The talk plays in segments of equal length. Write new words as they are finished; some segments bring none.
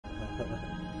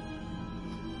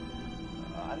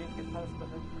need to get past the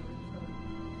head.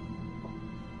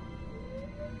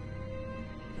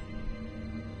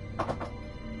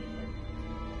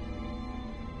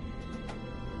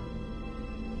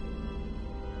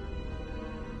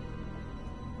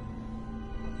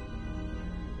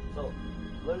 So,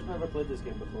 Blair's never played this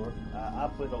game before. I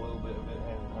played a little bit of it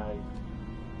and I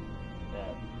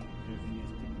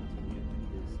refused to continue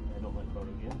because I don't like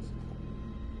horror games.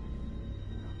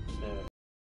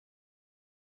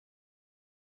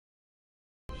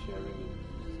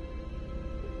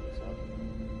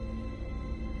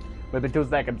 Maybe 2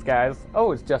 seconds, guys.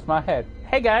 Oh, it's just my head.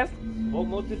 Hey, guys. What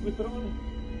mode did we put on?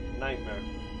 Nightmare.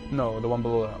 No, the one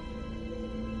below that. Are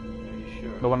you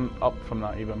sure? The one up from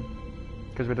that, even.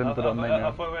 Because we didn't put it on Nightmare.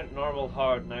 I thought we went normal,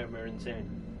 hard, Nightmare, insane.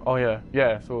 Oh, yeah.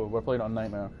 Yeah, so we're playing on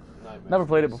Nightmare. Nightmare. Never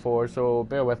played it before, so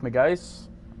bear with me, guys.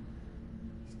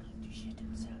 He's gonna do shit to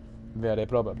himself. Very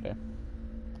probably.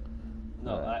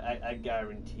 No, I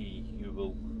guarantee you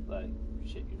will, like,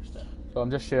 shit your stuff. So I'm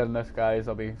just sharing this, guys.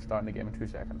 I'll be starting the game in 2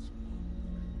 seconds.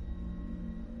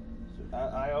 So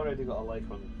I already got a like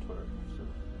on Twitter, so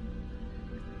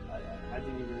I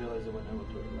didn't even realise I went out on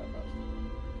Twitter that fast.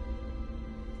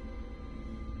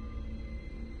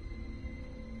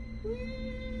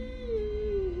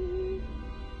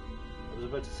 I was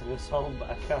about to sing a song, but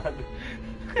I can't.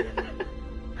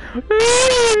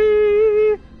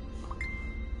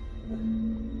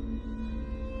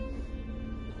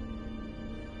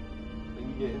 When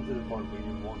you get into the point where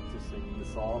you want to sing the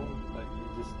song, but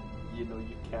you know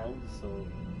you can't, so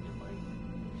your mind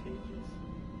changes.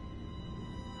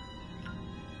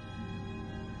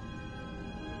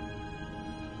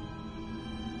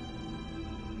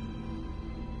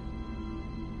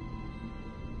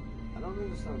 I don't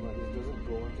understand why this doesn't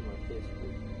go onto my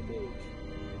Facebook page.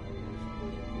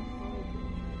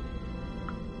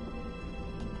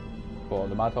 Oh,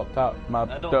 the Mad Top Tap.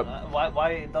 I don't. Why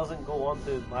it doesn't go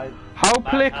onto my. How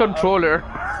play controller?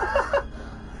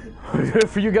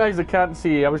 For you guys that can't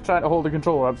see, I was trying to hold the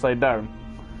controller upside down.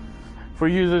 For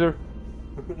you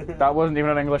that wasn't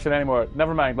even in English anymore.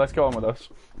 Never mind. Let's go on with this.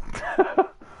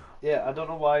 Yeah, I don't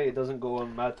know why it doesn't go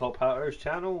on Mad Top Hatter's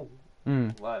channel.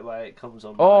 Why it comes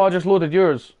on? Oh, I just loaded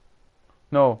yours.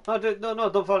 No. No,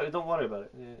 don't worry about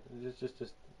it. Yeah,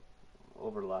 just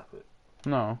overlap it.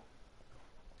 No.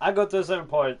 I got to a certain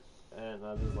point, and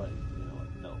I was like, you know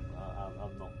what? No,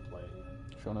 I'm not playing.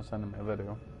 Shona sent me a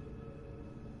video.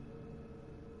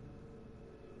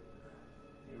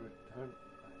 You return.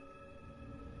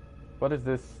 What is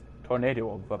this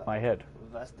tornado above my head?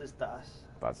 Was ist das?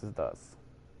 Was ist das?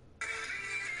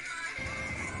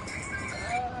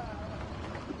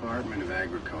 Department of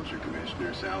Agriculture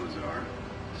Commissioner Salazar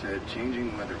said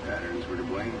changing weather patterns were to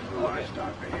blame for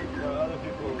livestock behavior.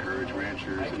 Encourage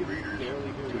ranchers and breeders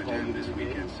to attend this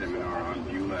weekend's seminar on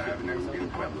Beulah Avenue in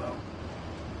Pueblo.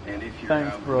 And if you're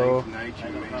out late tonight,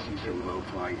 you may see some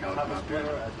low-flying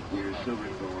helicopters near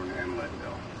Silverthorne and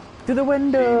Leadville. To the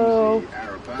window!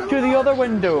 To the other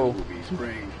window! Will be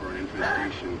spraying for an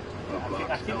infestation of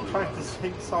I keep trying to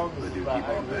sing songs, but do keep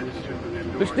all pets and children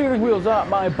indoors. The steering wheel's at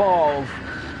my balls!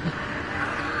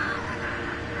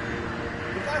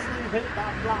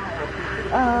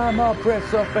 I'm a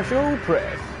press official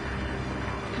press.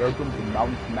 Welcome to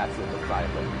Mount Massive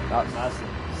Asylum. That's massive.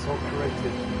 So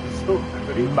creative. So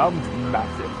creative. Mount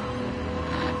Massive.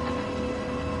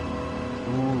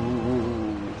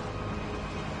 Ooh.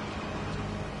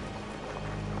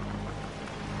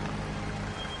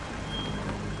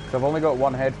 So I've only got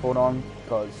one headphone on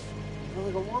because.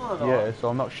 You've only got one? Yeah, so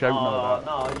I'm not shouting all that.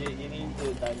 No, you need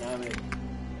the dynamic.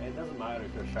 It doesn't matter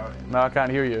if you're shouting. No, I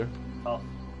can't hear you. Oh.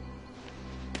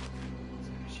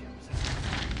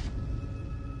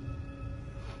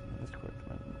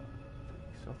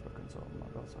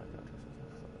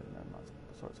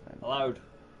 Allowed.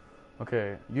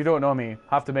 Okay, you don't know me.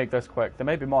 Have to make this quick. They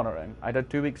may be monitoring. I did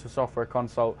 2 weeks of software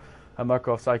consult at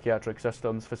Murkoff Psychiatric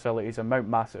Systems facilities in Mount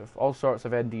Massive. All sorts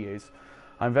of NDAs.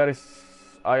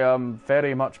 I am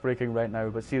very much breaking right now,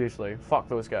 but seriously, fuck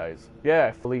those guys.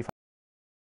 Yeah, believe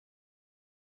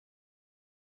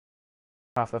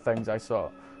half the things I saw.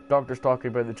 Doctors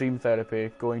talking about the dream therapy,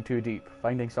 going too deep,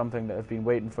 finding something that has been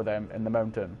waiting for them in the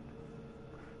mountain.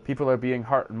 People are being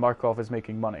hurt and Markov is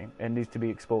making money. It needs to be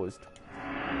exposed.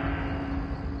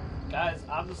 Guys,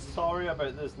 I'm sorry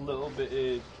about this little bit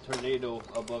of tornado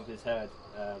above his head.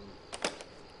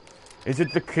 Is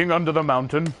it the king under the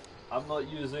mountain? I'm not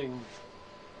using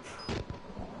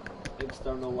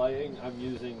external lighting, I'm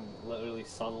using literally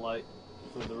sunlight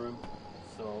for the room.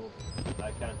 So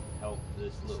I can't help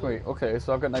this little... Sweet, okay,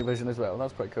 so I've got night vision as well.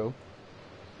 That's quite cool.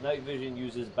 Night vision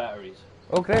uses batteries.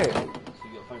 Oh, great. So you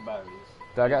gotta find batteries.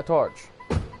 Did I get a torch?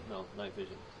 No, night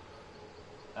vision.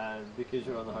 And because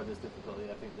you're on the hardest difficulty,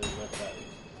 I think there's less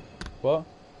batteries. What?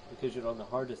 Because you're on the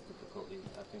hardest difficulty,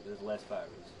 I think there's less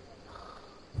batteries.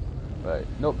 Right.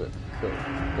 No, but cool.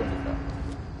 Don't do that.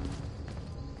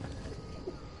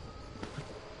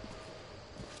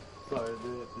 Sorry,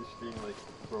 the stream like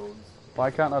froze.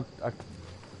 Why can't I...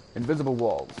 Invisible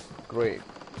walls. Great.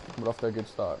 We're off to a good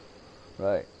start.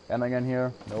 Right. Anything in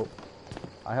here? Nope.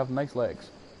 I have nice legs.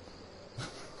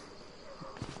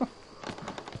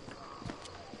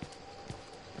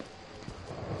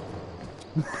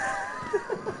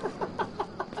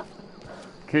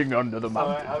 King under the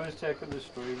mountain. I was checking the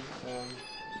stream,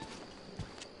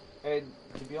 and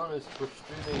to be honest, we're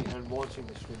streaming and watching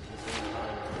the stream at the same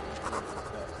time.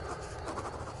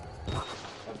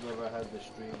 I've never had the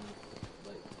stream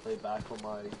like play back on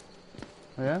my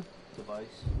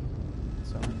device.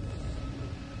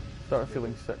 Started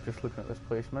feeling sick just looking at this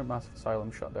place. Mount Massive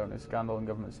Asylum shut down its scandal and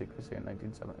government secrecy in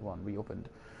 1971, reopened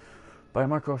by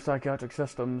Microsoft Psychiatric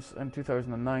Systems in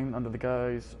 2009 under the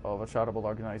guise of a charitable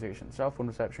organisation. Cell phone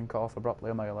reception cut off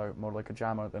abruptly a mile out, more like a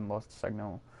jammer than lost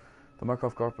signal. The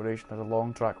Murkoff Corporation has a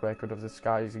long track record of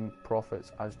disguising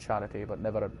profits as charity, but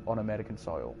never on American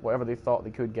soil. Whatever they thought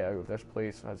they could get out of this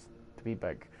place has to be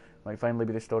big. Might finally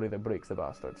be the story that breaks the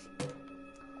bastards.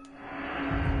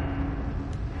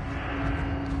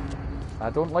 I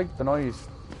don't like the noise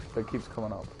that keeps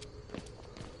coming up.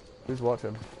 Who's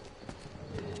watching?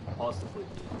 Possibly.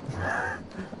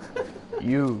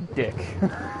 You dick.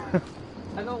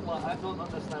 I don't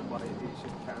understand why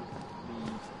Asian can't be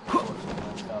watching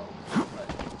myself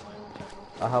like my own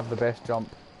channel. I have the best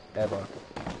jump ever.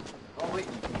 Oh wait,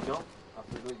 you can jump? I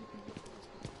forgot you can jump.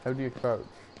 How do you crouch?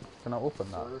 Can I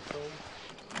open that? Vertical?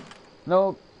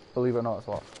 No, believe it or not, it's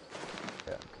locked.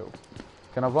 Yeah, cool.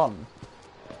 Can I run?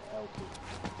 L2.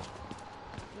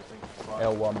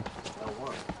 L1. L1.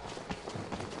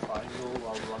 Triangle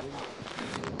while running.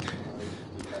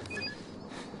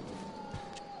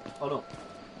 Oh no.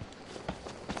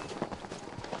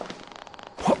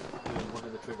 Doing one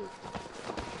of the triggers.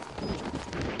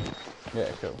 Yeah,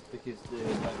 cool. Because the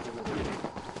back trigger will be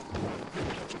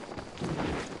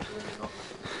not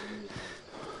used.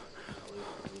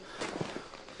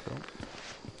 Cool.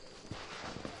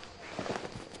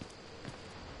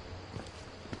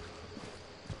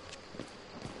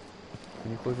 Can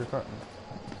you close your curtain?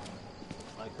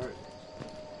 My curtains?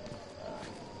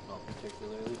 Not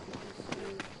particularly,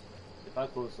 because if I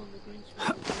close on the green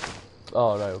screen,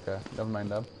 Oh, right, okay. Never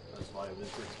mind that. that's why I was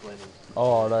explaining.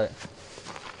 Oh, right.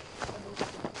 I know.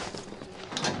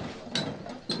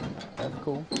 That's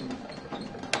cool.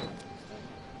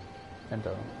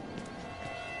 Enter.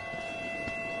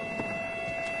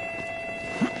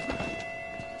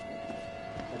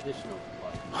 Additional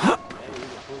light.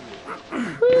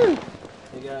 Hey,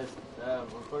 hey guys,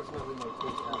 unfortunately my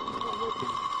Twitch app is not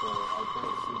working, so I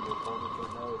can't see your comments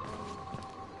right now, and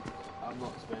I'm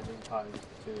not spending time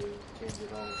to change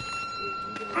it all.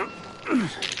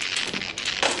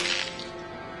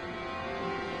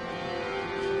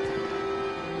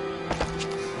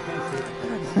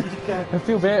 So you guys... I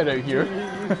feel better out here.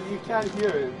 You can't hear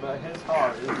it, but his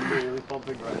heart is really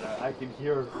pumping right now. I can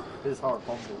hear his heart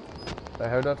pumping. So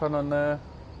how do I turn on the...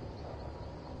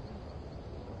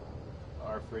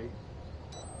 R3.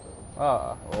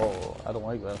 Ah, oh, I don't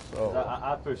like this. Oh.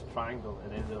 I pushed triangle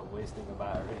and ended up wasting a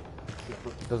battery.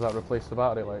 Does that replace the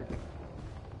battery, like?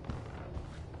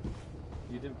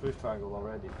 You didn't push triangle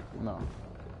already? No.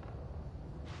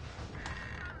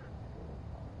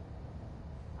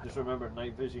 Just remember,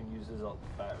 night vision uses up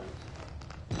batteries.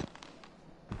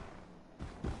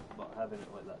 But having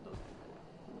it like that doesn't.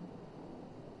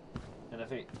 And I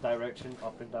think direction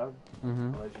up and down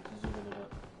allows you to zoom in and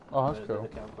out. Oh, that's cool. The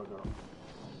camcorder up.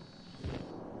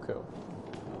 Cool.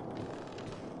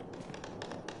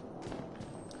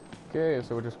 Okay,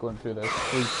 so we're just going through this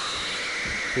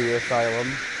to the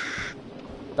asylum.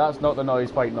 That's not the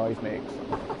noise white noise makes.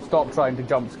 Stop trying to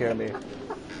jump scare me.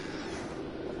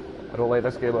 I don't like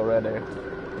this game already. I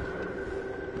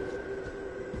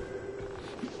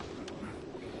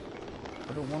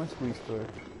don't want to squeeze through.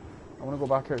 I want to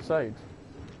go back outside.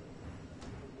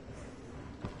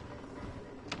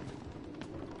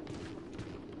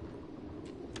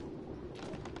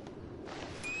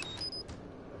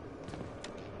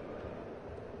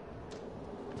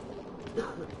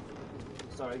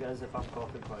 Sorry guys if I'm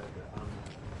coughing quite a bit. I'm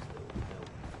still ill.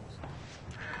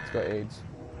 It's got AIDS.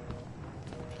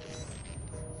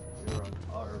 You're on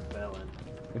utter bellend.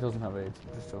 He doesn't have AIDS,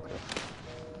 just joking.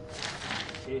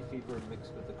 Hay fever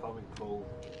mixed with the common cold.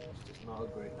 It's just not a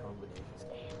great combination of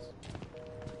skills.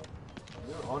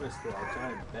 You're honest though, I'll try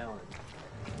and balance.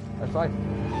 That's right. You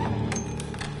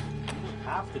don't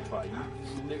have to try, you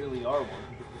literally are one.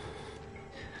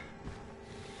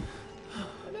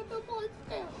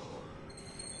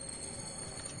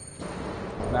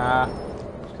 Nah.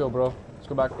 It's cool, bro. Let's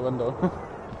go back to the window.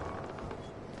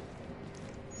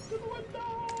 To the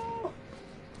window!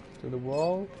 To the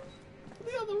wall. To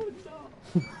the other window!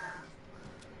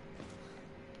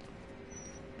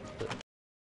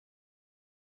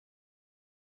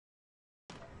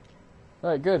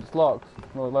 Right, good. It's locked.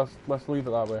 No, let's leave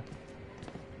it that way.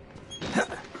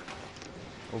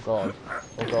 Oh god.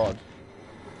 Oh god.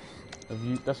 Have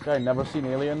you? This guy never seen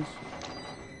aliens?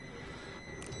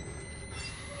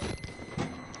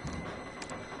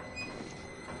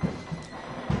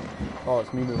 Oh,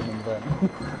 it's me moving in the vent.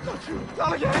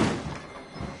 Not again!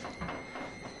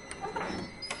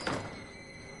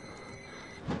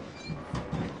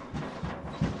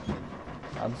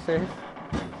 I'm safe.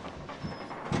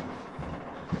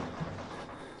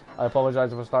 I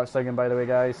apologise if I start singing, by the way,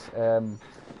 guys. It'll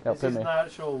put me.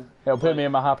 Natural. It'll put me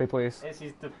in my happy place. It's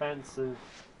his defensive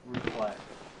reflex.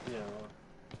 You know.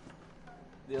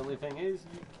 The only thing is,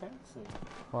 you can't sing.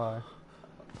 Why?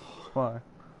 Why?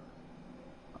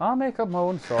 I'll make up my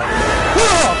own song.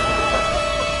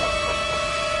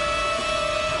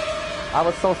 I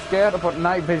was so scared to put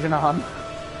night vision on.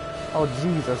 Oh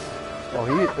Jesus!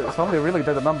 Oh, somebody really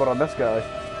did a number on this guy.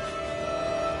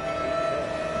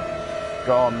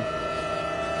 Gone.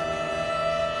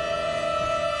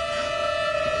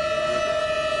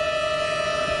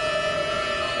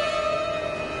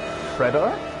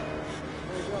 Predator?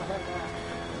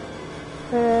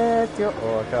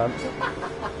 Oh, I can't.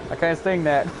 I can't sing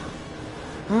that.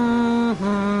 I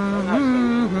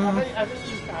think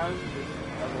you can.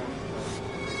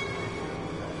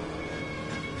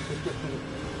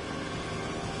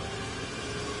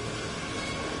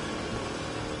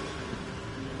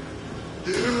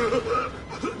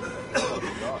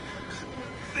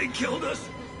 They killed us.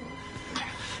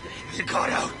 You got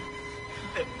out.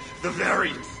 The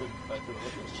variants.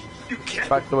 You can't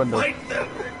Back to the window. fight them.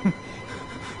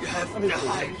 You have to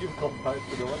hide.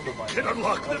 Can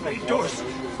unlock the main doors.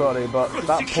 Sorry, but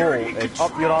that pole is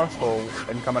up your arsehole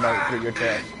and coming out through your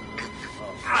chest.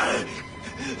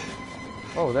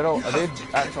 Oh, are they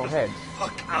actual heads?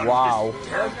 Wow.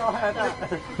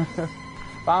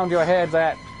 Found your heads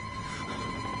at.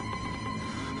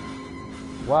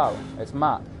 Wow, it's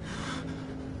Matt.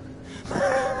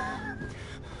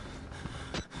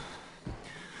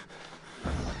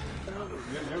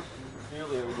 You're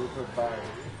nearly a Rupert Barry.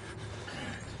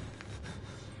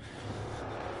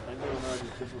 I know not the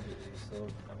difficulties, so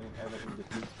I think everything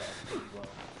defeats that as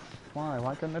well. Why?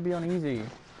 Why couldn't it be on easy?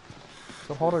 It's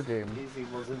a horror game. Easy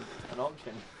wasn't an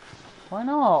option. Why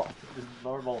not? Just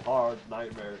normal, hard,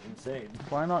 nightmare, insane.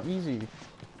 Why not easy?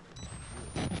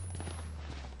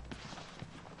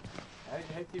 How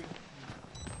do you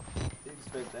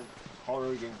expect that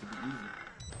horror game to be easy?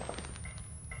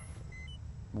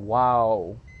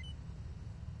 Wow.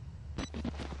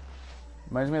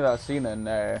 Reminds me of that scene in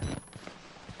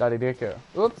Daddy Daycare.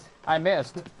 Oops, I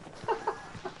missed.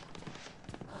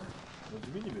 What do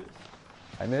you mean you missed?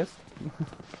 I missed?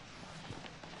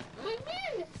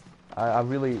 I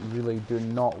really, really do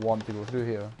not want to go through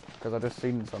here. Because I just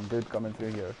seen some dude coming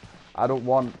through here. I don't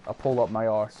want a pull up my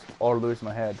arse or lose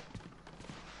my head.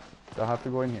 Do I have to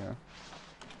go in here?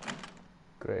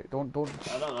 Great. Don't.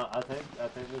 I don't know. I think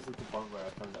this is the point where I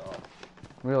turned it off.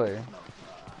 Really? No,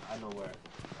 I know where.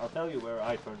 I'll tell you where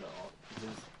I turned it off.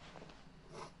 Because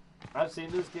I've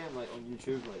seen this game like on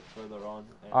YouTube, like further on.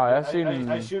 I've seen.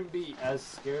 I shouldn't be as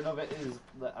scared of it as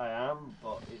that I am,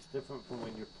 but it's different from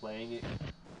when you're playing it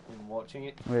and watching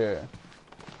it. Yeah.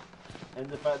 And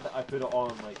the fact that I put it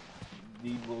on like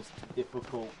the most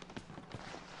difficult.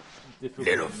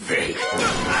 Little fake. It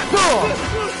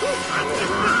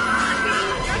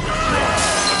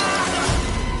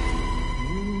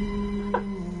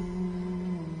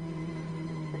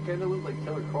kind of looked like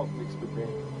Killer Croc mixed with rain.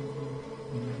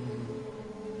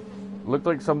 Looked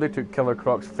like somebody took Killer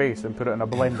Croc's face and put it in a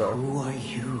blender. Who are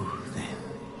you then?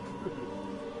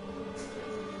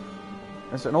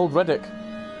 It's an old Riddick.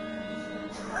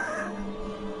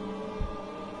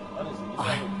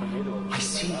 I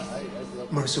see.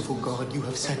 Merciful God, you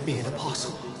have sent me an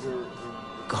apostle.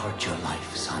 Guard your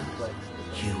life, son.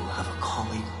 You have a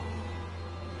calling.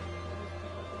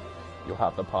 You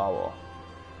have the power.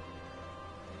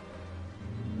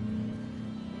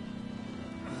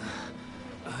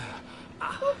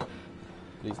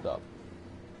 Please stop.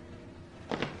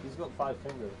 He's got 5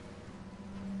 fingers.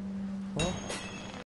 What?